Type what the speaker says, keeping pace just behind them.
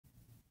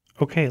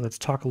Okay, let's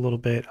talk a little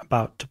bit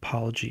about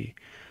topology.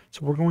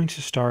 So we're going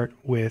to start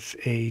with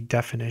a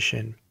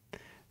definition.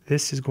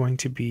 This is going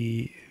to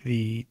be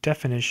the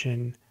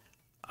definition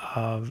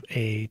of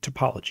a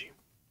topology.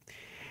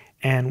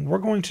 And we're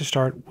going to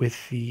start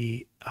with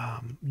the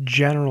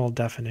general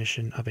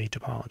definition of a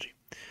topology.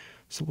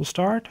 So we'll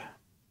start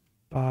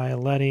by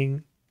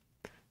letting,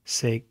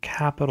 say,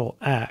 capital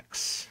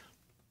X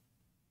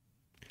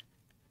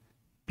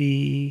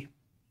be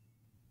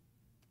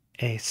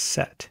a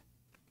set.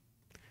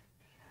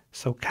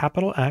 So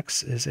capital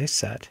X is a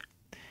set,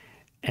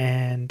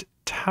 and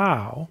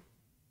tau,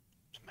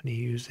 I'm going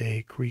to use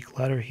a Greek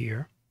letter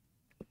here,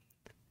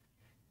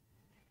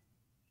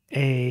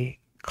 a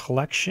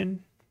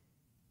collection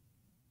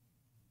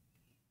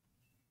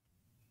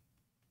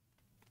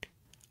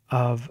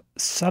of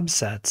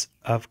subsets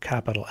of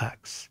capital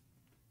X.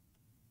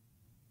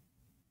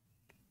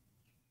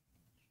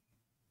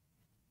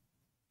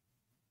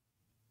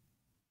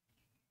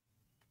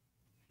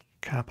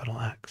 Capital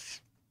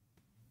X.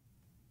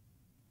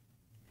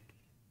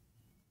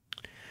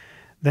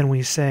 Then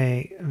we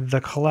say the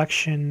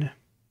collection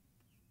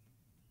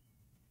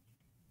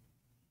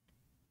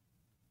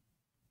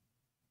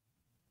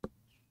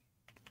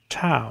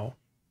tau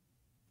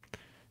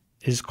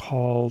is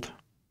called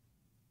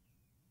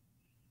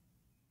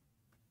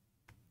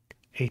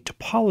a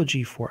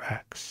topology for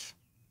X.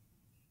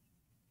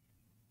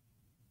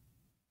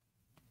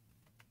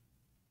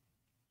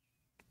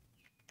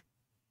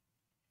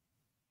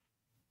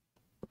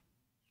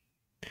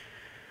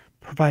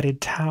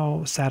 Provided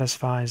tau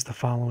satisfies the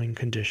following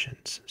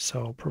conditions.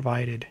 So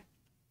provided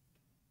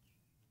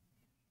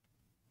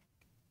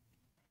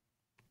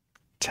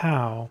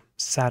tau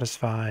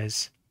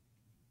satisfies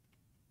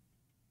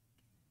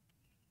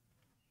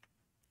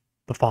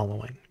the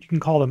following. You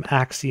can call them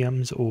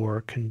axioms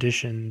or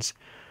conditions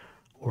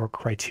or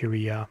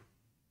criteria.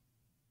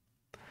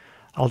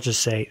 I'll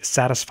just say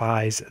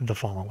satisfies the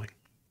following.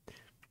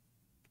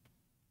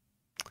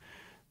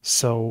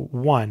 So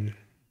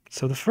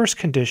the first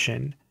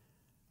condition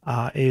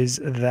is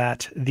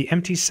that the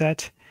empty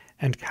set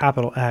and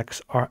capital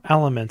X are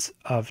elements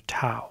of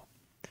tau.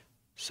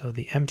 So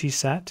the empty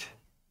set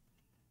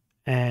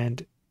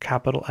and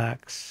capital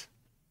X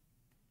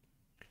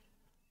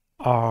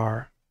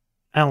are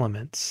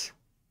elements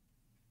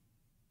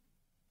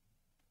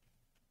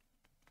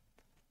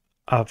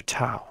of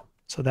tau.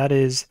 So that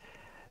is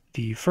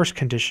the first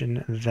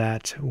condition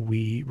that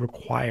we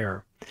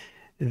require.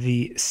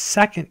 The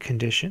second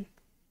condition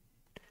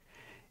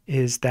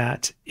is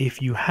that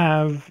if you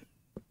have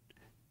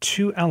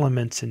two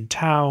elements in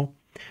tau,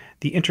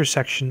 the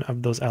intersection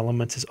of those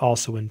elements is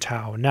also in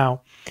tau.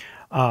 Now,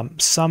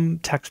 some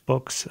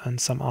textbooks and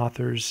some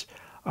authors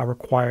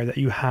require that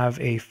you have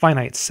a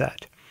finite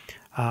set,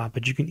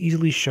 but you can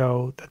easily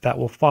show that that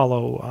will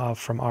follow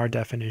from our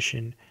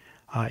definition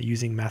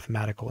using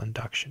mathematical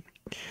induction.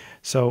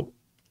 So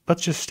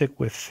let's just stick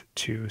with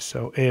two.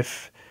 So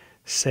if,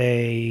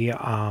 say,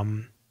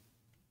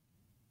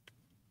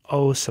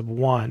 O sub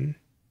 1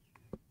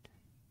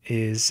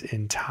 is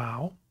in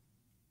tau,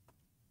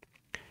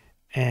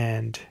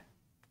 and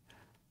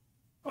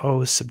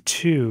O sub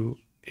 2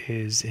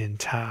 is in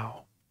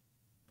tau,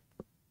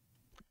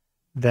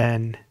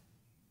 then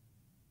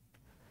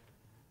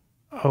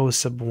O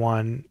sub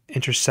 1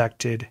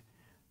 intersected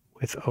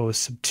with O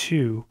sub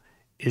 2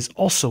 is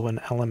also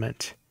an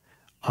element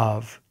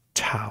of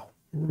tau.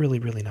 Really,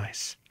 really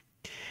nice.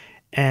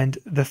 And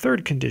the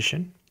third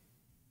condition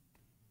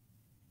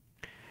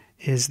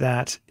is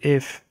that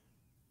if,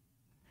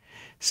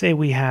 say,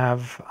 we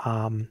have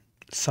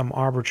some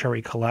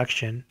arbitrary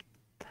collection,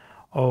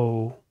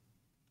 O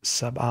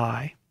sub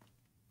I,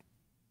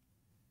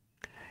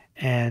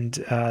 and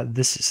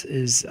this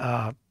is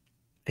a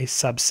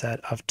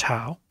subset of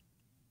tau.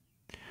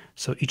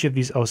 So each of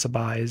these O sub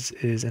i's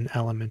is an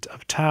element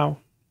of tau.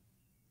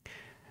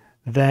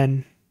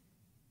 Then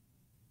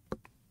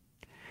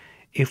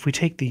if we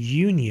take the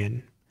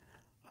union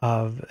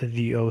of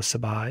the O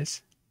sub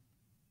i's,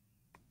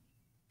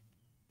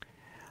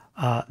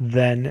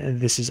 then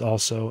this is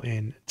also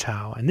in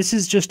tau. And this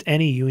is just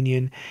any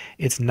union.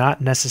 It's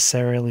not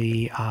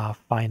necessarily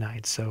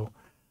finite. So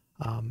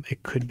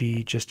it could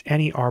be just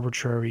any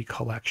arbitrary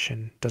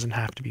collection. It doesn't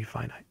have to be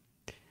finite.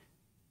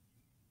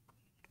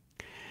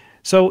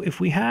 So if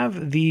we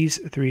have these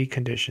three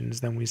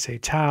conditions, then we say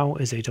tau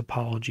is a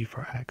topology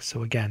for X.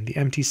 So again, the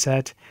empty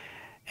set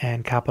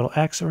and capital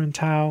X are in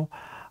tau.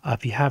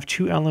 If you have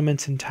two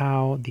elements in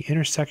tau, the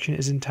intersection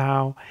is in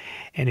tau.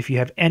 And if you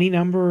have any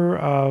number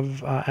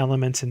of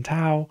elements in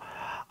tau,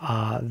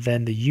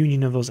 then the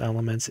union of those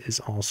elements is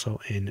also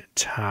in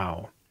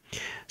tau.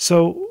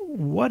 So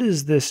what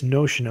is this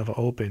notion of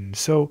open?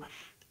 So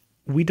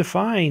we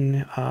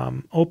define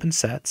open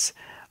sets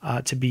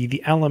to be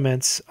the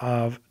elements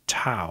of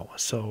tau.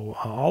 So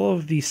all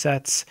of the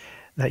sets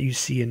that you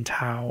see in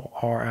tau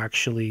are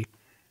actually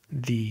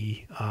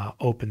the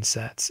open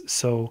sets.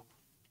 So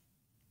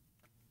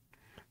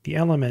the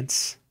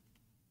elements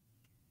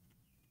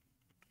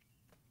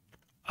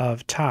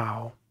of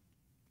tau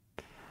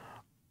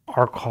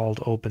are called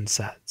open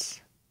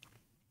sets.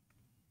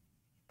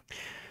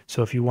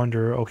 So if you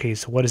wonder, okay,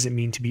 so what does it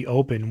mean to be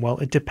open? Well,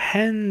 it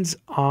depends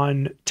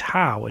on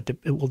tau. It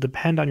will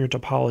depend on your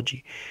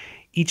topology.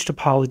 Each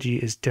topology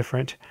is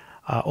different.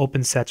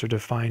 Open sets are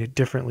defined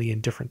differently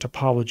in different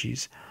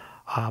topologies.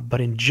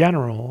 But in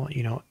general,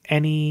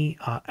 any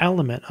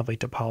element of a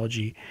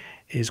topology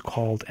is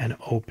called an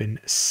open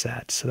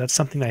set. So that's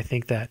something that I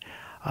think that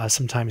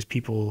sometimes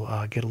people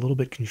get a little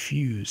bit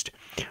confused.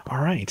 All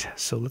right,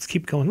 so let's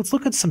keep going. Let's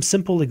look at some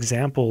simple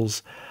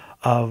examples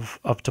of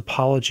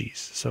topologies.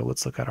 So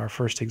let's look at our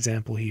first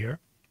example here.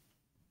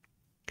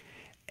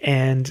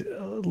 And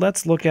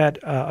let's look at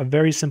a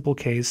very simple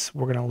case.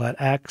 We're going to let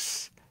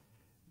X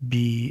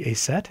be a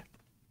set.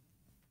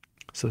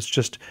 So it's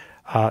just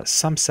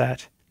some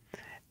set.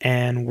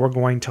 And we're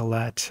going to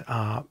let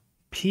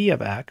P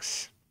of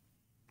X,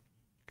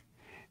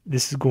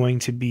 this is going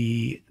to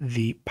be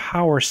the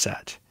power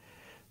set.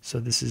 So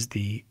this is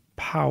the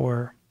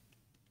power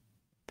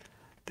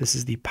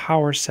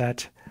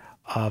set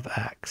of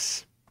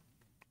X.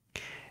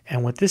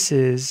 And what this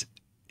is,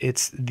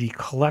 it's the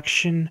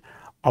collection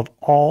of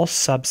all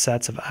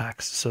subsets of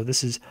X. So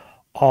this is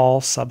all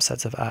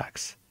subsets of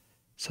X.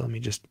 So let me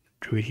just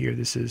do it here.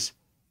 This is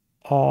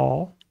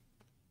all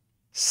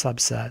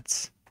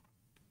subsets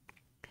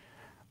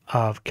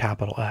of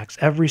capital X,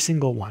 every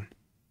single one,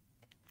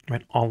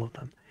 right? All of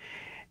them.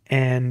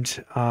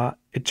 And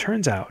it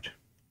turns out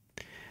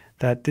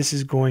that this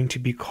is going to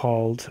be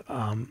called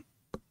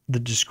the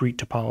discrete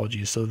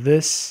topology. So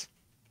this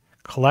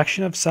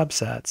collection of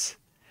subsets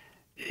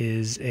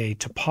is a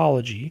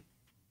topology,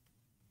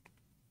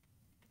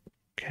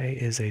 okay,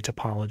 is a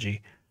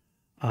topology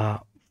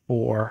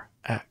for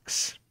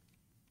X.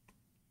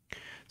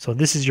 So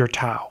this is your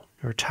tau.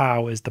 Your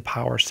tau is the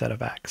power set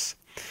of X.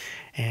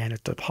 And a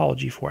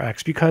topology for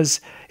X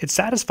because it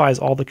satisfies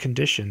all the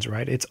conditions,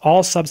 right? It's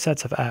all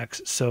subsets of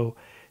X. So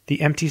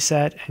the empty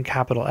set and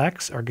capital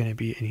X are going to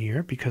be in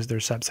here because they're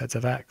subsets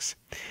of X.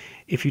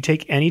 If you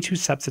take any two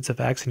subsets of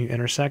X and you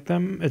intersect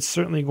them, it's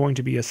certainly going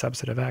to be a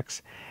subset of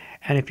X.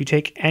 And if you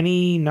take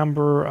any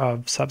number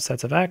of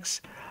subsets of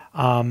X,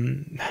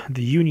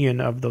 the union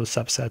of those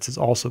subsets is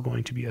also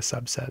going to be a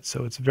subset.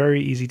 So it's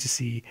very easy to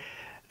see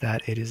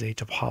that it is a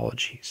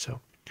topology. So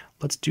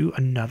let's do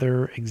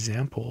another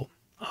example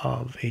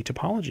of a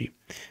topology.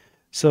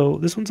 So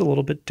this one's a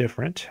little bit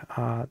different.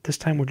 This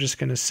time we're just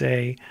going to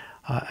say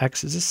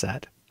X is a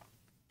set.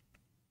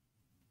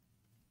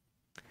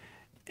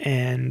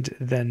 And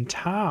then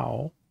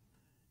tau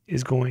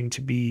is going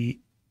to be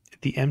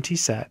the empty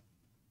set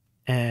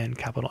and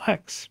capital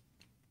X.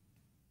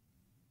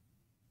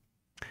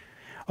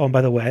 Oh, and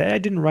by the way, I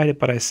didn't write it,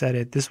 but I said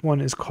it. This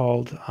one is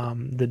called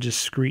the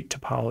discrete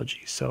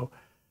topology. So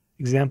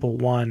example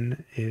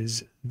 1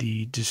 is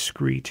the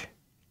discrete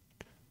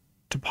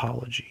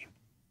topology.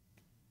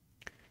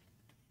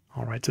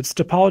 All right, so it's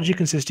topology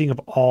consisting of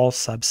all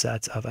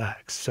subsets of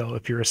X. So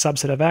if you're a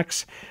subset of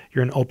X,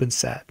 you're an open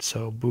set.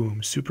 So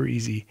boom, super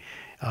easy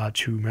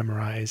to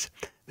memorize.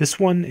 This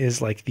one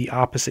is like the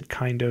opposite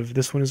kind of,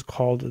 this one is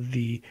called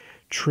the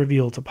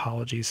trivial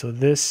topology. So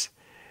this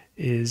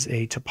is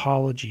a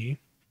topology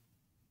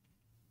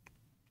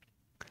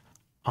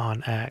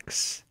on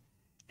X,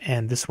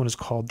 and this one is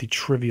called the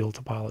trivial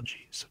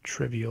topology. So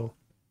trivial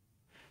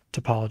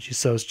topology.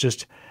 So it's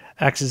just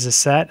X is a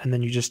set, and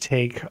then you just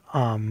take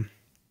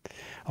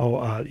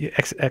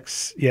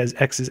X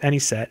is any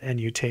set, and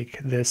you take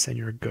this and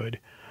you're good.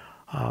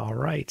 All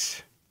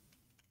right.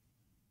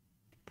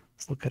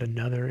 Let's look at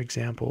another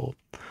example.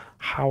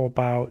 How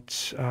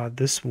about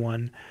this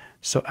one?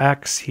 So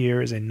X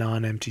here is a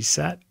non-empty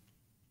set.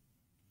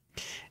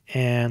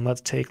 And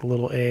let's take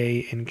little a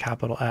in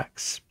capital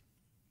X.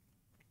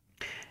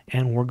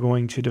 And we're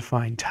going to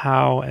define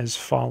tau as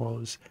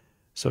follows.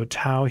 So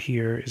tau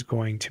here is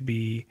going to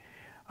be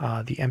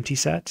the empty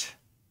set,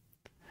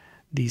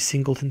 the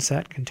singleton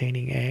set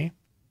containing A,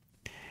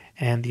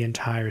 and the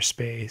entire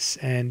space.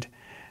 And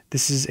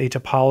this is a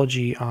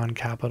topology on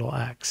capital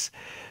X.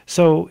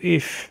 So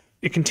if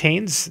it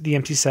contains the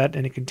empty set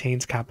and it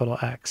contains capital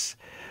X,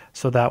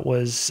 so that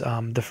was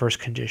the first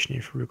condition,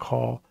 if you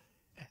recall,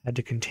 it had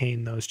to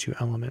contain those two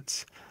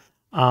elements.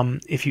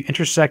 If you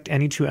intersect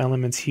any two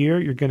elements here,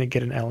 you're going to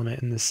get an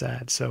element in the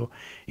set. So,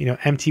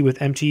 empty with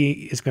empty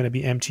is going to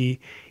be empty.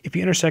 If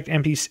you intersect the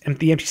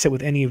empty set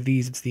with any of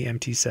these, it's the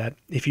empty set.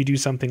 If you do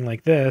something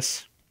like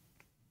this,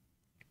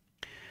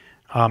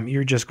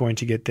 you're just going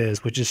to get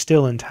this, which is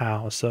still in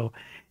tau. So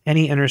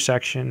any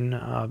intersection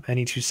of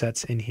any two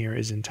sets in here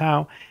is in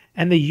tau,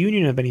 and the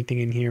union of anything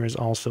in here is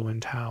also in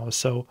tau.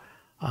 So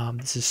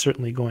this is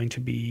certainly going to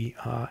be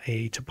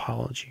a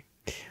topology.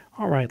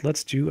 All right,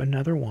 let's do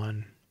another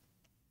one.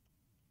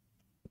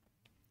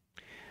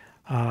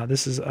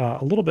 This is a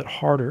little bit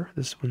harder.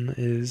 This one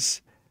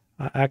is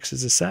X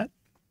is a set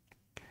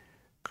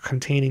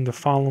containing the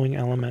following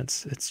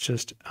elements. It's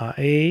just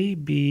A,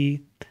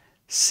 B,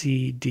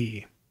 C,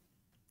 D.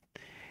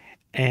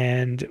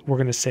 And we're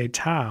going to say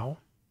tau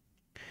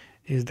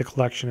is the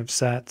collection of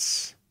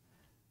sets,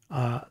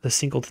 the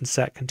singleton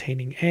set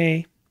containing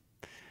A,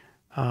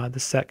 the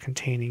set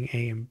containing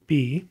A and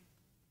B,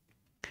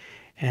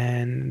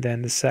 and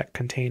then the set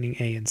containing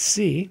A and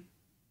C,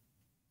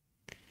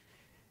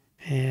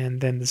 and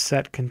then the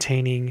set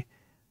containing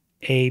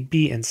A,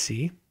 B, and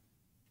C.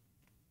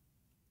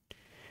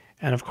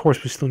 And of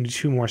course, we still need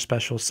two more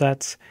special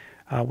sets.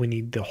 We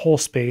need the whole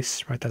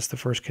space, right? That's the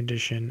first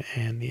condition,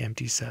 and the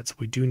empty sets.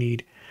 We do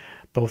need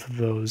both of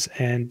those.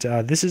 And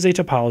this is a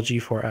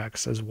topology for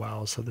X as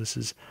well. So this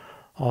is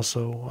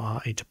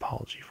also a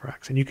topology for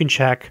X. And you can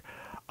check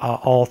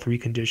all three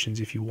conditions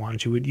if you wanted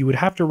to. You would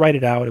have to write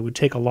it out. It would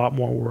take a lot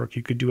more work.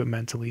 You could do it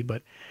mentally,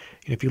 but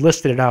if you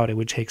listed it out, it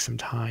would take some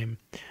time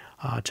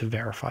to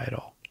verify it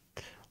all.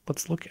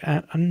 Let's look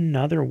at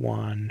another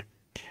one.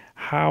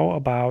 How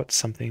about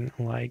something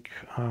like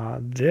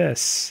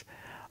this?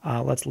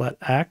 Let's let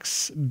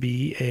X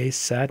be a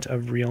set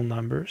of real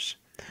numbers.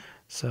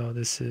 So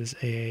this is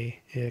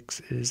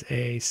X is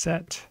a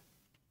set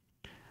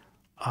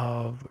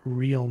of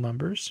real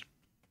numbers.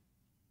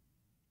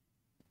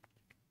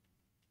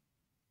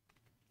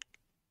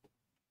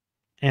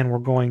 And we're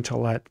going to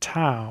let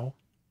tau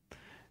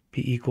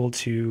be equal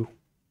to,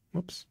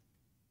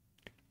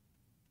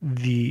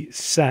 the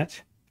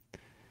set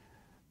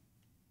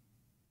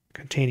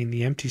containing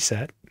the empty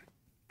set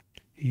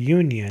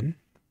union.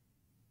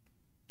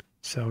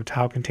 So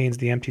tau contains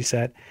the empty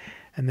set,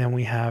 and then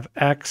we have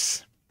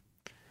X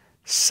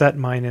set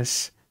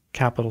minus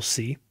capital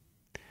C,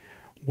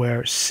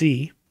 where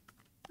C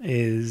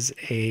is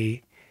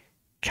a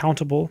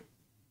countable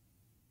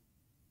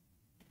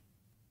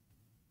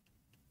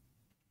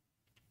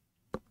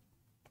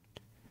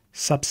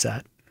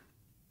subset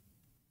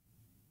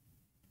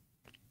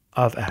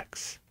of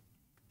X.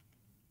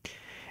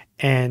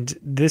 And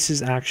this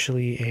is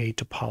actually a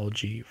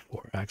topology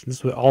for X.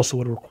 This also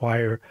would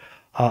require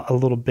a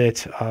little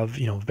bit of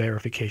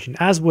verification,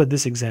 as would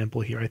this example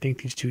here. I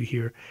think these two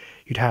here,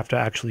 you'd have to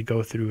actually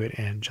go through it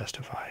and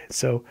justify it.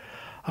 So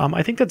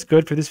I think that's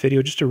good for this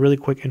video. Just a really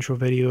quick intro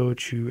video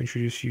to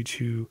introduce you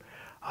to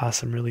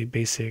some really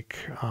basic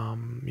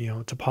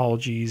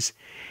topologies,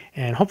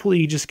 and hopefully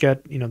you just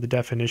get the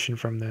definition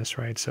from this,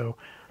 right? So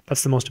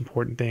that's the most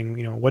important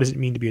thing. What does it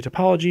mean to be a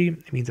topology?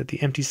 It means that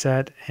the empty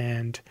set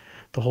and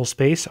the whole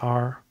space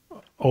are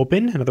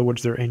open. In other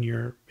words, they're in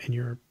your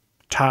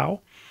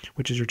tau,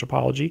 which is your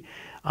topology.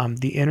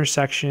 The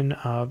intersection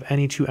of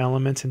any two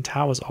elements in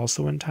tau is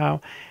also in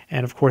tau,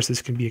 and of course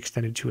this can be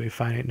extended to a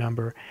finite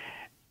number.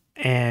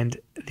 And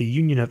the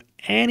union of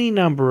any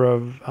number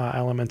of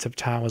elements of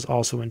tau is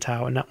also in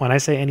tau. And when I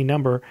say any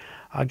number,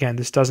 again,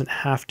 this doesn't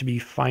have to be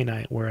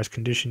finite, whereas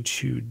condition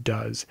 2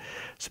 does.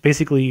 So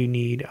basically you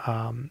need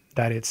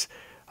that it's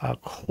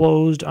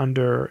closed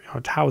under,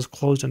 tau is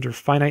closed under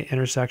finite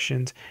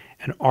intersections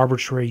and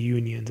arbitrary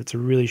unions. It's a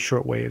really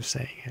short way of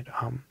saying it.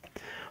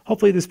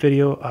 Hopefully this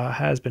video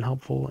has been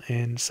helpful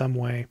in some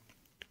way.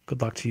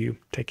 Good luck to you.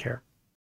 Take care.